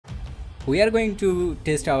we are going to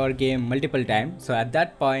test our game multiple times, so at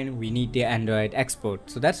that point we need the Android export.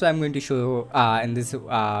 So that's why I'm going to show in this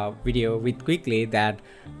video with quickly that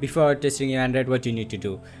before testing your Android what you need to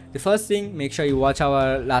do. The first thing, make sure you watch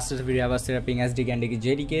our last video about setting SDK and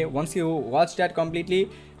JDK. Once you watch that completely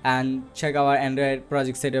and check our Android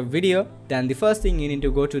project setup video, then the first thing you need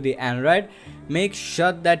to go to the Android, make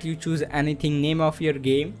sure that you choose anything name of your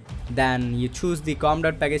game, then you choose the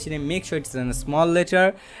com.package name, make sure it's in a small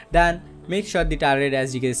letter, then make sure the target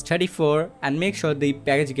SDK is 34 and make sure the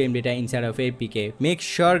package game data inside of APK. Make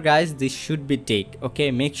sure guys this should be take, okay,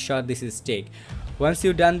 make sure this is take. Once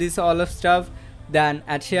you've done this all of stuff, then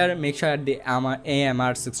at here make sure the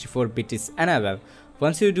AMR 64-bit is enabled.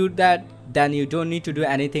 Once you do that, then you don't need to do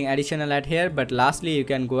anything additional at here, but lastly you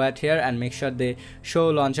can go at here and make sure the show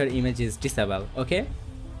launcher image is disabled, okay.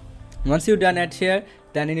 Once you're done at here,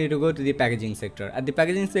 then you need to go to the packaging sector. At the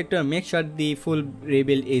packaging sector, make sure the full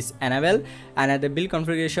rebuild is enabled, and at the build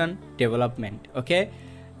configuration, development, okay.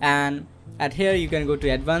 And at here you can go to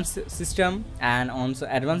advanced system, and also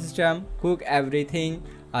advanced system, cook everything,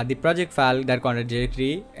 the project file that content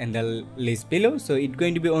directory in the list below. So it's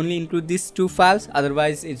going to be only include these two files,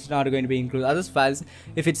 otherwise it's not going to be include other files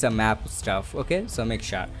if it's a map stuff, okay. So make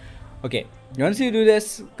sure, okay. Once you do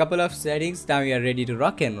this couple of settings, now you are ready to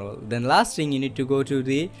rock and roll. Then last thing, you need to go to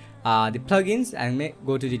the plugins and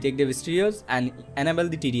go to the Tec Dev Studios and enable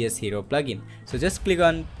the TDS Hero plugin. So just click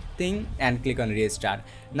on thing and click on restart.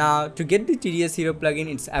 Now to get the TDS Hero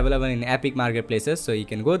plugin, it's available in Epic marketplaces, so you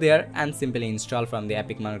can go there and simply install from the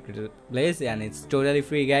Epic marketplace, and it's totally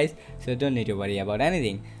free guys, so don't need to worry about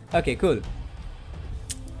anything. Okay, cool.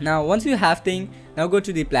 Now once you have thing, now go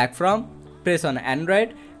to the platform, press on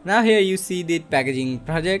Android. Now here you see the packaging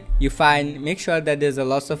project, you find, make sure that there's a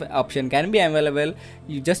lots of option can be available.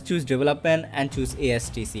 You just choose development and choose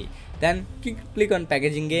ASTC, then click on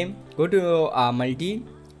packaging game, go to multi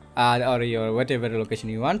or your whatever location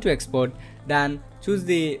you want to export, then choose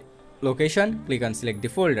the location, click on select the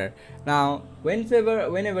folder. Now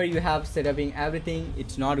whenever you have set up everything,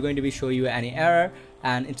 it's not going to be show you any error,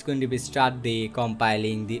 and it's going to be start the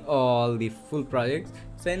compiling the all the full projects.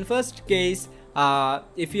 So in first case,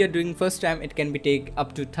 if you are doing first time, it can be take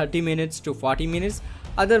up to 30 minutes to 40 minutes,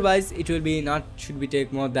 otherwise it will be should be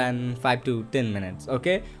take more than 5 to 10 minutes,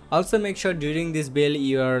 okay. Also make sure during this build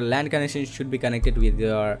your LAN connection should be connected with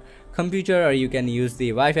your computer, or you can use the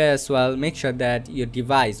Wi-Fi as well. Make sure that your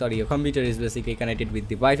device or your computer is basically connected with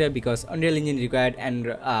the Wi-Fi, because Unreal Engine required and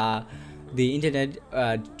the internet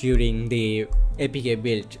during the APK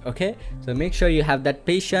build, okay. So make sure you have that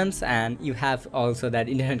patience and you have also that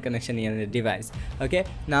internet connection in your device, okay.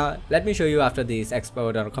 Now let me show you after this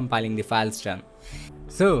export or compiling the files done.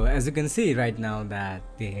 So as you can see right now that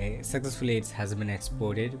successfully it has been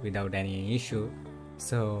exported without any issue.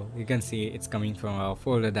 So you can see it's coming from our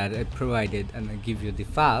folder that I provided, and I give you the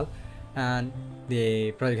file, and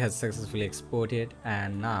the project has successfully exported,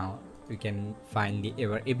 and now we can find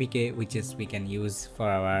our APK, which is we can use for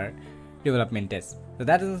our development test. So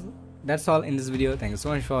that's all in this video. Thank you so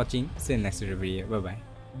much for watching. See you in next video. Bye bye.